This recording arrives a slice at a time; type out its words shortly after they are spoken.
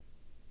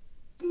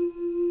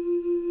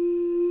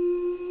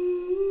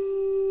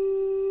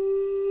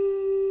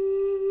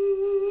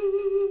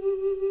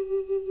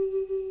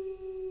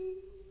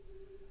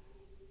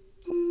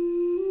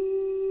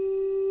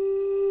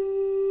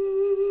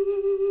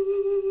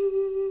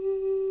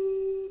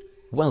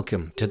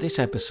Welcome to this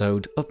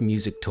episode of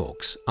Music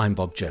Talks. I'm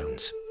Bob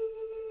Jones.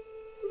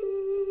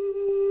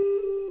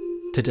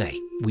 Today,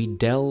 we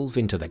delve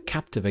into the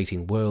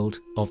captivating world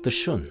of the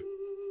Xun,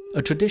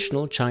 a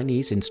traditional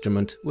Chinese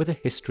instrument with a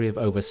history of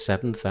over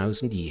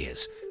 7,000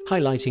 years,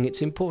 highlighting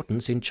its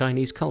importance in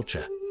Chinese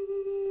culture.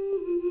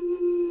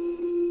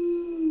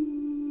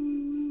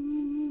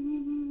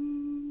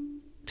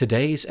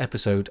 Today's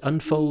episode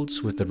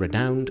unfolds with the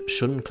renowned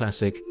Xun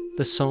classic,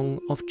 The Song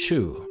of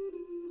Chu.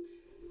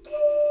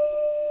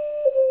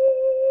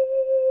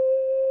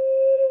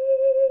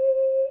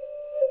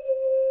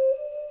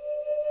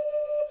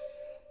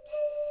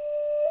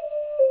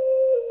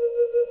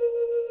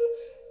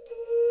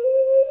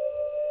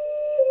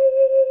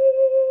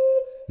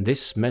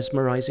 This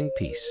mesmerizing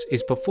piece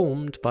is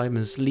performed by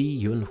Ms.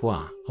 Li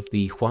Yunhua of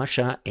the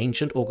Huasha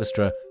Ancient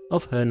Orchestra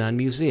of Henan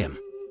Museum.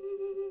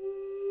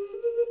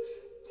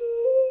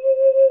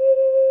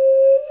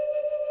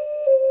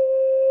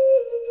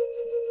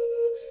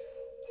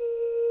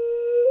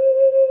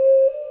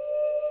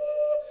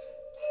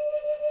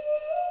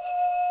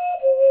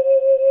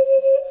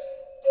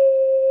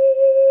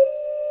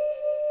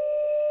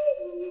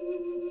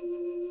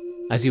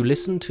 As you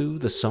listen to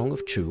The Song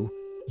of Chu,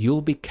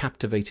 you'll be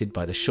captivated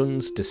by the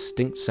Xun's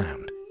distinct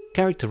sound,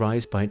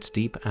 characterized by its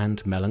deep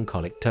and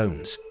melancholic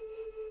tones.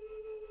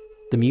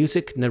 The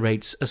music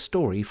narrates a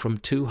story from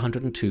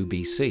 202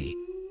 BC,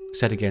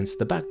 set against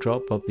the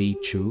backdrop of the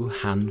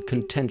Chu-Han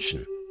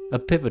contention, a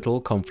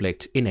pivotal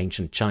conflict in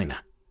ancient China.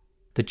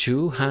 The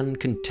Chu-Han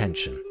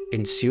contention,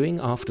 ensuing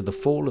after the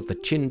fall of the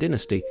Qin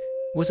dynasty,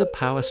 was a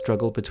power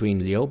struggle between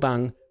Liu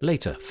Bang,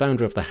 later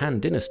founder of the Han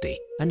dynasty,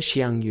 and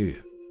Xiang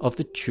Yu of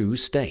the Chu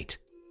state.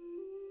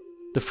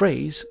 The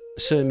phrase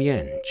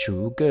 "Semian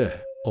Chu Ge,"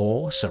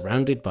 or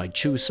 "surrounded by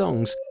Chu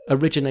songs,"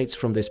 originates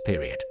from this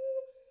period.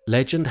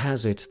 Legend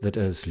has it that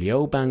as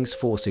Liu Bang's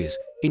forces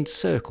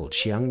encircled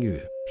Xiang Yu,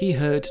 he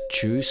heard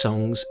Chu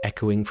songs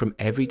echoing from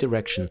every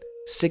direction,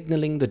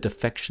 signaling the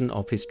defection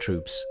of his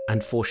troops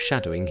and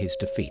foreshadowing his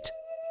defeat.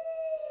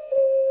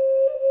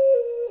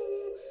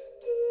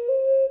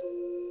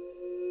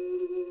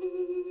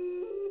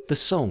 The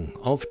Song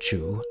of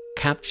Chu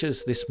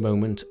captures this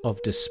moment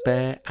of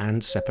despair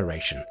and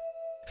separation.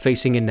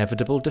 Facing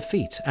inevitable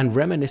defeat and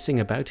reminiscing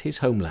about his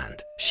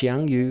homeland,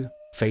 Xiang Yu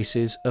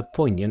faces a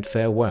poignant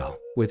farewell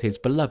with his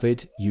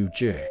beloved Yu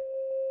Jie.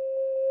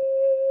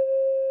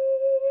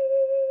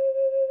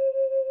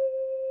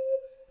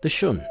 The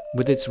Xun,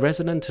 with its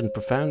resonant and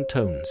profound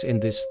tones in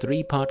this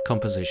three-part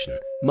composition,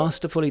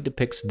 masterfully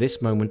depicts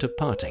this moment of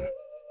parting.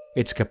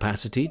 Its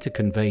capacity to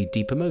convey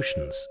deep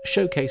emotions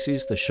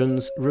showcases the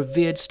Xun's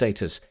revered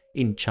status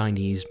in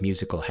Chinese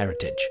musical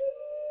heritage.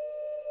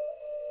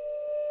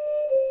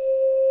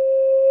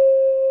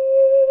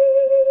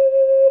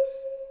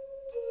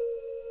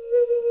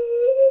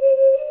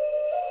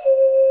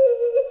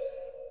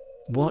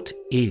 What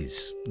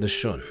is the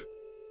Xun?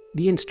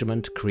 The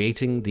instrument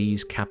creating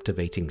these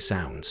captivating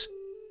sounds.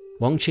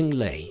 Wangqing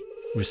Lei,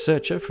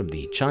 researcher from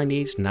the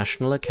Chinese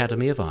National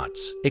Academy of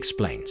Arts,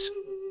 explains.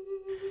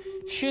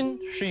 埙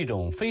是一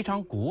种非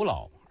常古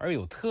老而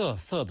有特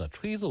色的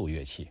吹奏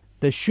乐器。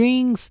 The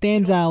Xun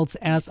stands out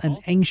as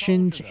an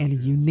ancient and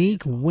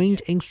unique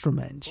wind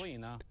instrument.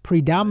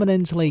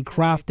 Predominantly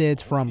crafted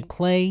from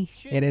clay,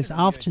 it is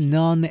often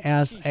known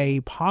as a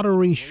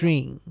pottery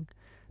string.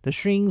 The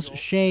string's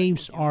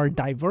shapes are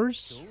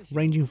diverse,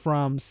 ranging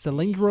from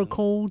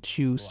cylindrical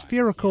to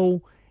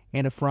spherical,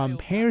 and from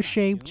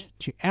pear-shaped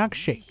to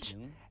egg-shaped,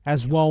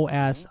 as well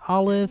as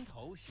olive,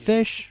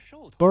 fish,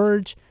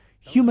 bird,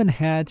 human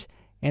head,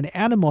 and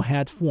animal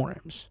head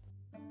forms.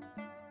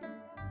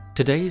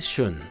 Today's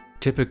Xun,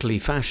 typically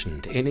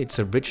fashioned in its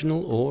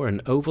original or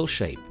an oval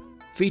shape,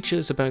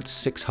 features about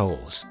 6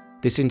 holes.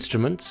 This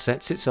instrument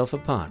sets itself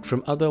apart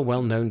from other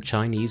well-known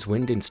Chinese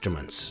wind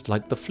instruments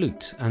like the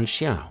flute and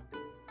xiao.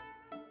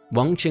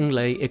 Wangqing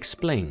Lei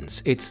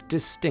explains its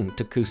distinct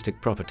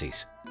acoustic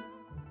properties.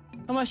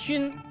 那么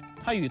埙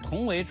它与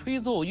同为吹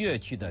奏乐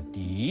器的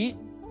笛、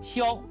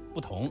箫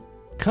不同。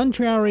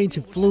 Contrary to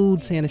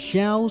flutes and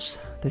shells,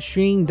 the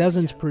Xun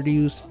doesn't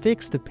produce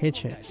fixed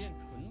pitches.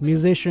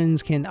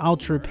 Musicians can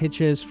alter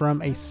pitches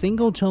from a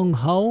single tone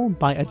hole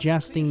by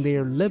adjusting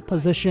their lip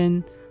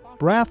position,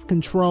 breath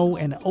control,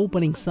 and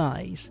opening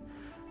size.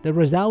 The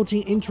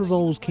resulting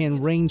intervals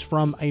can range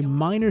from a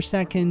minor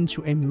second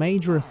to a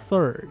major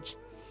third.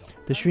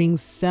 The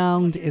Xun's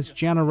sound is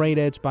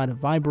generated by the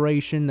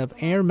vibration of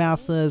air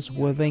masses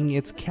within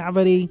its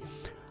cavity,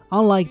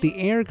 unlike the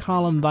air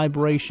column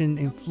vibration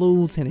in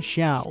flutes and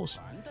shells.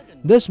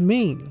 This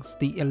means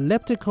the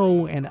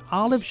elliptical and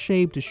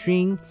olive-shaped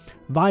Xun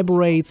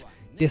vibrates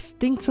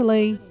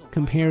distinctly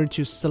compared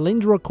to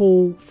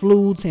cylindrical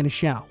flutes and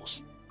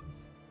shells.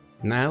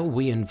 Now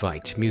we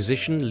invite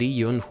musician Li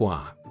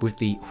Yunhua with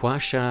the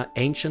Huasha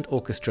Ancient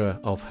Orchestra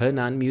of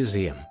Henan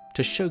Museum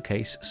to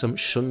showcase some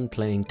Xun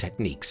playing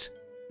techniques.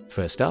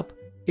 First up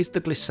is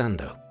the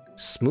glissando,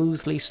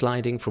 smoothly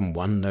sliding from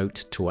one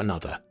note to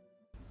another.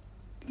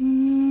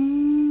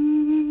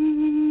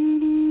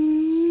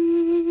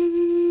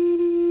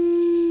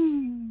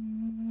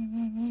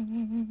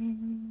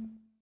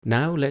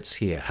 Now let's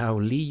hear how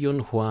Li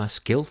Yunhua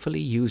skillfully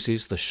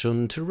uses the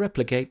shun to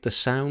replicate the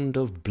sound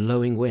of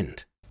blowing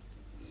wind.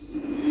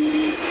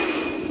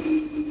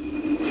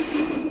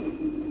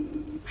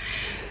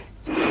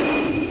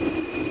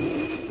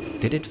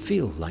 Did it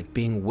feel like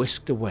being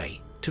whisked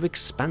away to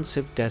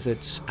expansive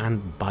deserts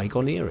and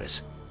bygone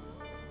eras?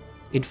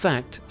 In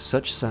fact,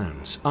 such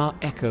sounds are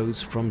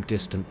echoes from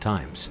distant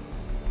times.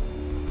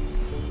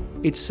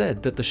 It's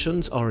said that the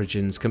shun's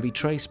origins can be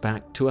traced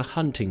back to a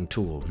hunting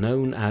tool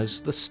known as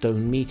the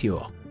stone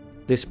meteor.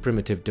 This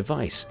primitive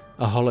device,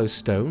 a hollow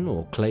stone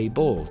or clay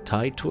ball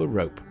tied to a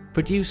rope,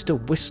 produced a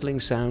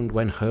whistling sound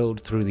when hurled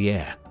through the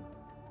air.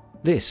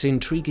 This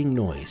intriguing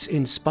noise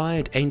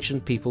inspired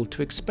ancient people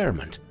to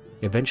experiment,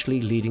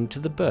 eventually leading to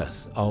the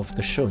birth of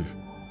the shun.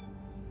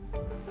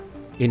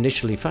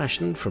 Initially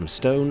fashioned from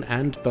stone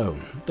and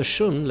bone, the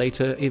shun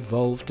later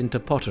evolved into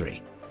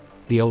pottery.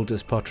 The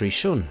oldest pottery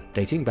shun,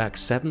 dating back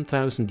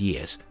 7,000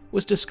 years,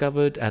 was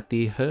discovered at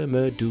the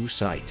Hemedu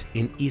site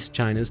in East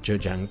China's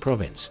Zhejiang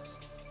province.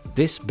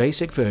 This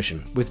basic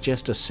version, with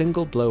just a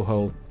single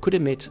blowhole, could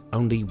emit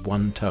only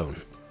one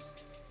tone.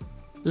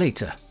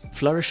 Later,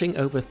 flourishing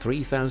over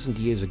 3,000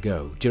 years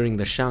ago during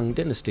the Shang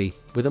dynasty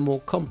with a more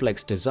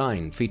complex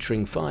design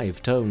featuring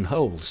 5-tone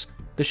holes,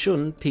 the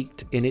shun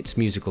peaked in its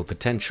musical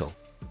potential.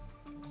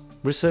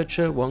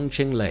 Researcher Wang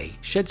Qinglei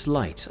sheds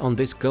light on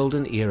this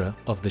golden era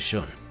of the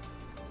shun.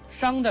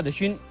 商代的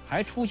埙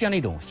还出现了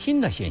一种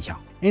新的现象。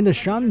 In the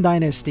Shang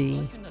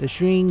dynasty, the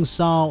Xun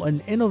saw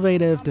an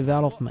innovative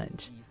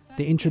development,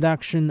 the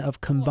introduction of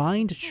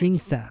combined string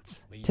sets,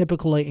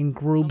 typically in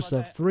groups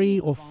of 3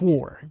 or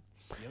 4.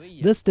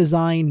 This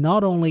design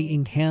not only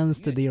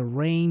enhanced their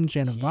range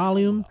and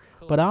volume,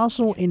 but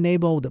also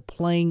enabled the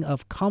playing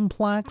of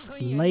complex,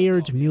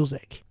 layered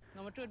music.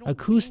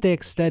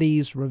 Acoustic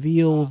studies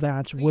reveal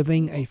that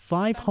within a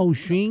 5-hole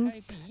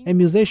string, a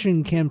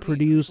musician can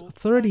produce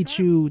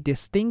 32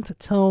 distinct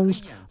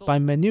tones by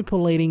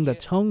manipulating the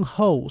tone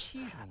holes,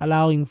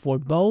 allowing for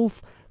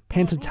both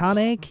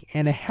pentatonic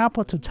and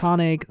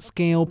heptatonic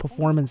scale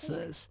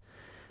performances.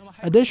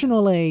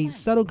 Additionally,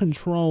 subtle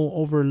control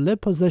over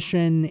lip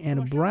position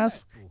and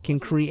breath can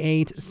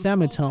create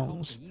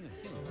semitones.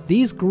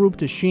 These grouped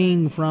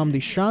Xun from the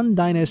Shang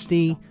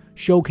dynasty,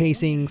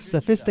 showcasing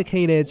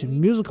sophisticated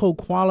musical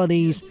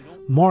qualities,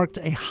 marked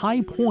a high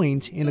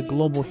point in the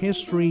global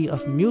history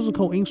of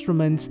musical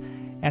instruments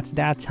at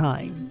that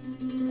time.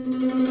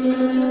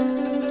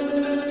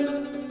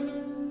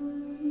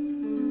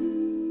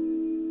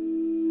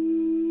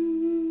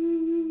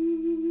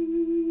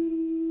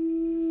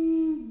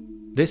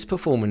 This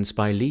performance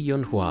by Li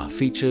Yunhua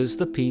features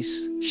the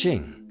piece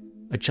Xing,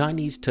 a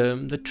Chinese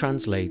term that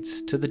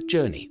translates to the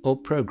journey or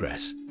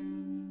progress.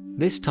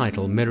 This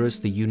title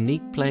mirrors the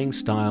unique playing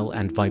style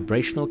and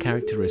vibrational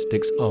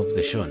characteristics of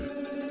the shun.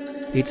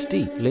 Its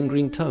deep,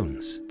 lingering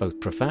tones,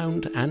 both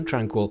profound and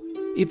tranquil,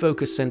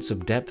 evoke a sense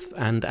of depth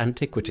and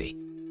antiquity,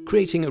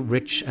 creating a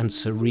rich and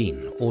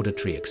serene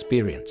auditory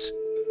experience.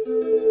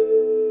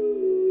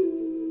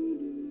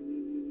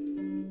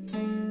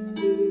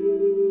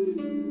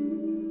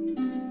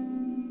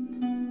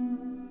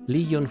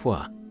 Li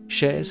Yunhua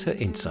shares her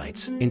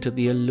insights into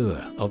the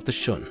allure of the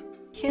shun.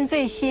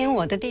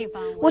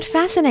 What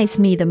fascinates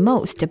me the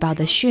most about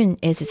the Xun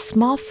is its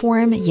small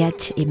form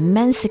yet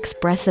immense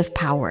expressive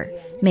power.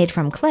 Made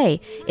from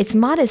clay, its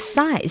modest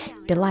size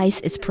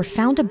belies its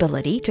profound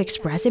ability to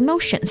express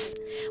emotions.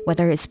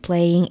 Whether it's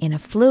playing in a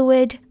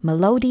fluid,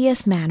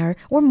 melodious manner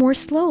or more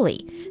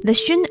slowly, the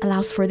Xun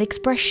allows for the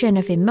expression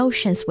of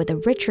emotions with a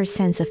richer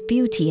sense of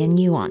beauty and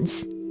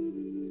nuance.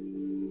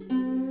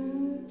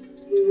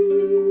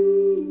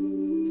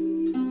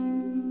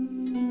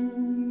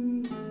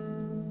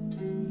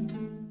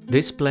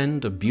 This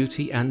blend of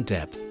beauty and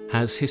depth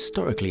has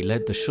historically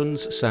led the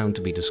shun's sound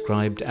to be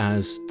described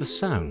as the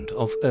sound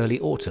of early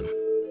autumn.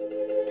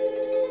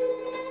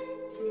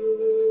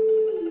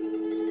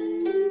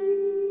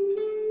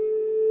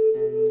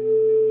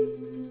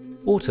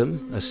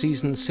 Autumn, a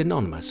season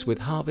synonymous with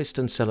harvest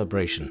and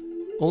celebration,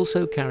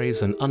 also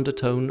carries an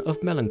undertone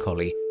of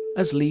melancholy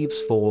as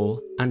leaves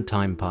fall and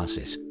time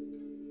passes.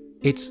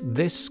 It's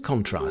this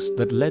contrast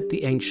that led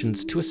the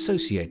ancients to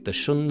associate the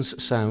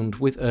shun's sound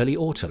with early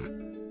autumn,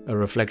 a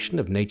reflection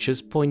of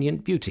nature's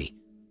poignant beauty,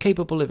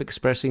 capable of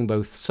expressing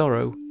both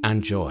sorrow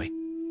and joy.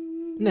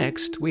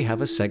 Next, we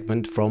have a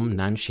segment from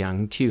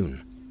Nanxiang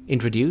Tune,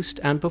 introduced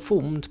and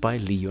performed by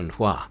Li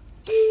Yunhua.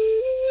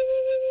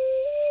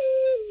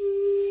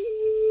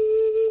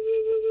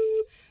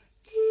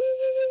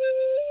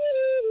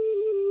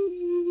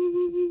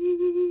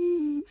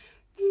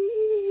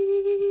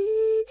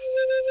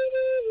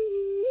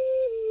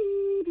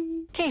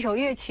 这首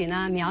乐曲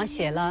呢，描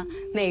写了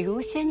美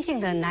如仙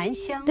境的南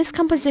乡。 This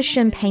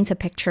composition paints a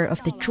picture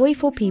of the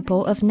joyful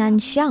people of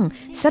Nanxiang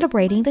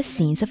celebrating the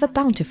scenes of a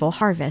bountiful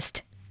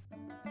harvest.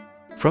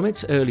 From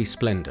its early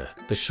splendor,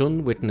 the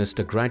shun witnessed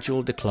a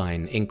gradual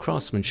decline in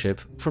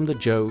craftsmanship from the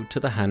Zhou to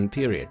the Han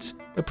periods,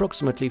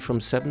 approximately from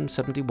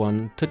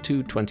 771 to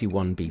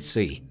 221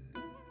 BC.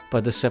 By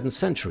the 7th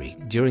century,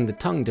 during the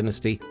Tang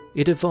dynasty,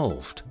 it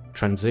evolved,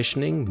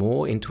 transitioning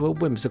more into a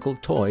whimsical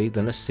toy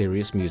than a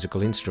serious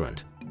musical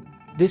instrument.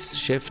 This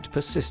shift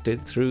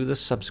persisted through the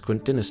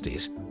subsequent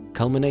dynasties,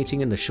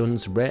 culminating in the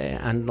shun's rare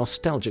and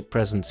nostalgic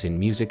presence in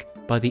music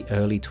by the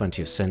early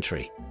 20th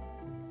century.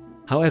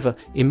 However,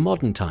 in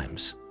modern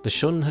times, the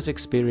shun has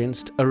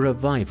experienced a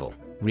revival,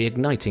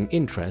 reigniting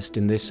interest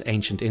in this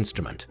ancient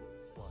instrument.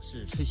 我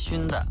是吹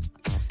埙的，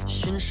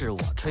埙是我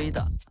吹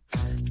的，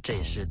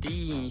这是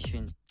低音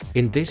埙。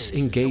 In this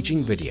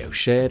engaging video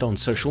shared on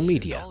social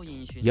media,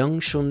 young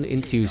shun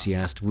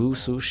enthusiast Wu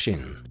Su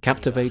Xin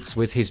captivates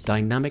with his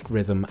dynamic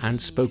rhythm and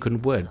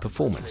spoken word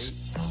performance.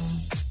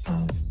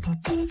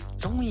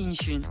 中音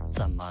埙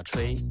怎么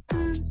吹？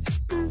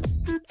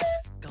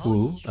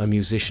 Wu, a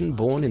musician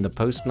born in the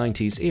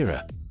post-90s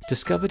era,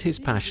 discovered his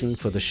passion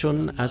for the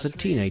shun as a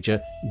teenager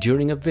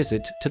during a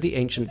visit to the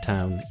ancient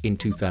town in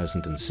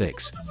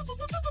 2006.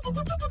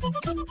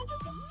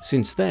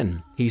 Since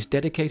then, he's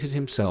dedicated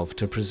himself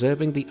to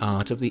preserving the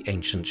art of the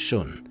ancient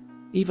shun,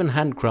 even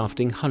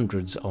handcrafting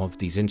hundreds of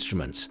these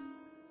instruments.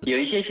 有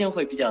一些埙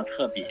会比较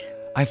特别。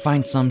 I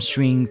find some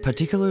string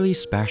particularly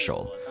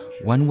special.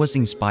 One was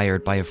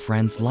inspired by a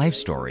friend's life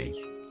story.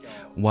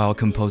 While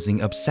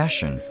composing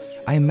Obsession,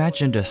 I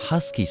imagined a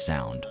husky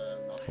sound,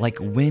 like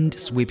wind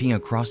sweeping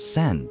across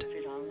sand,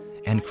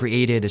 and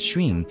created a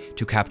string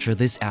to capture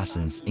this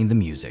essence in the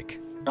music.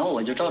 然后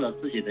我就照着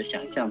自己的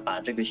想象把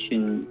这个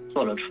埙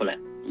做了出来，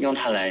用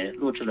它来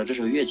录制了这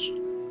首乐曲。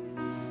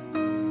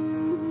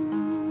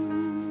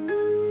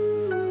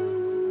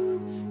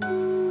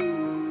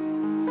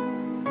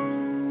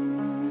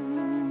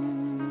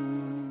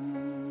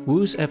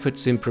 Wu's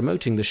efforts in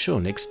promoting the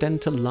shun extend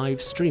to live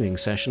streaming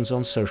sessions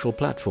on social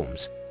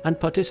platforms and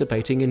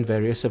participating in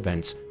various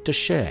events to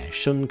share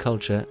shun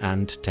culture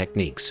and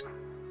techniques.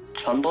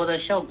 传播的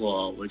效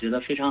果我觉得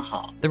非常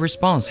好。 The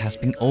response has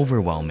been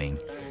overwhelming.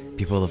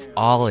 People of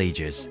all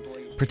ages,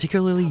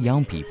 particularly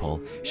young people,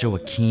 show a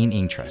keen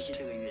interest.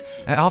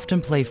 I often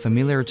play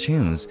familiar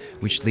tunes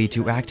which lead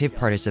to active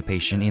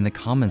participation in the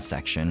comments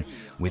section,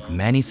 with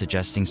many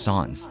suggesting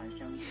songs.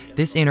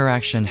 This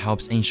interaction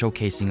helps in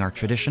showcasing our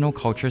traditional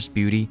culture's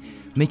beauty,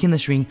 making the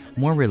string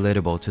more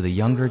relatable to the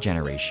younger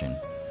generation.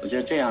 我觉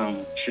得这样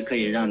是可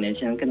以让年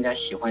轻人更加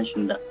喜欢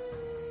埙的。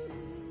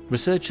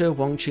 Researcher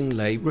Wang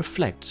Qinglei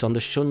reflects on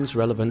the shun's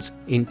relevance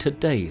in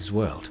today's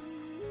world.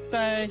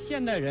 在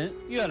现代人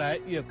越来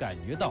越感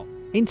觉到，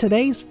 In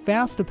today's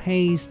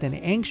fast-paced and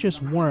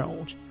anxious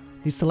world,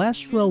 the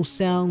celestial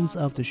sounds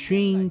of the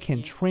Xun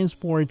can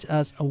transport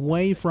us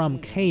away from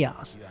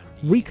chaos,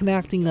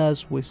 reconnecting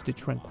us with the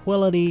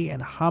tranquility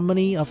and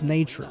harmony of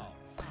nature.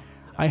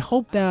 I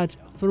hope that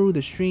through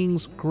the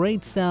Xun's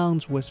great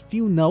sounds with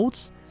few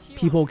notes,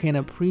 people can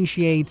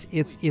appreciate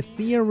its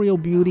ethereal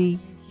beauty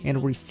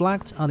and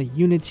reflect on the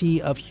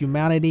unity of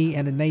humanity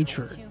and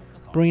nature,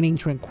 bringing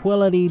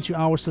tranquility to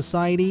our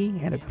society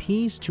and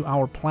peace to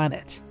our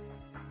planet.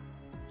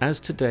 As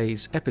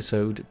today's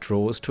episode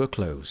draws to a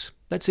close,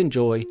 let's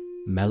enjoy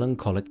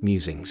Melancholic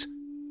Musings,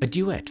 a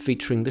duet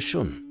featuring the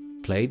shun,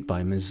 played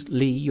by Ms.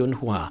 Li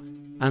Yunhua,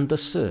 and the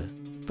se,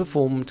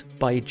 performed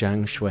by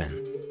Zhang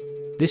Xuan.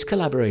 This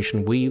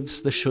collaboration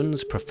weaves the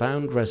shun's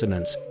profound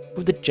resonance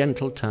with the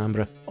gentle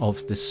timbre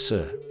of the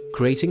se,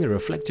 creating a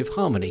reflective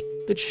harmony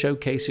that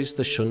showcases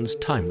the shun's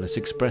timeless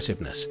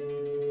expressiveness.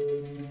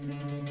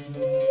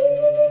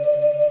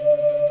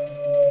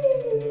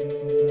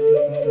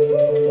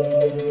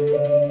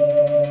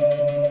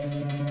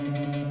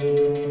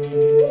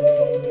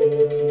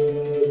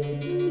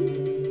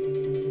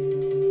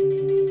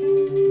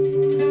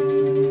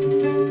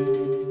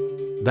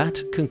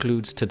 That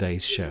concludes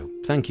today's show.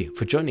 Thank you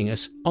for joining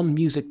us on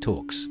Music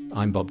Talks.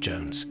 I'm Bob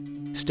Jones.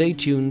 Stay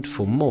tuned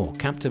for more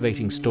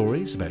captivating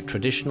stories about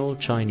traditional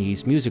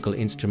Chinese musical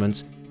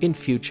instruments in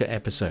future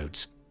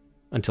episodes.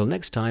 Until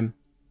next time,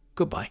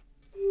 goodbye.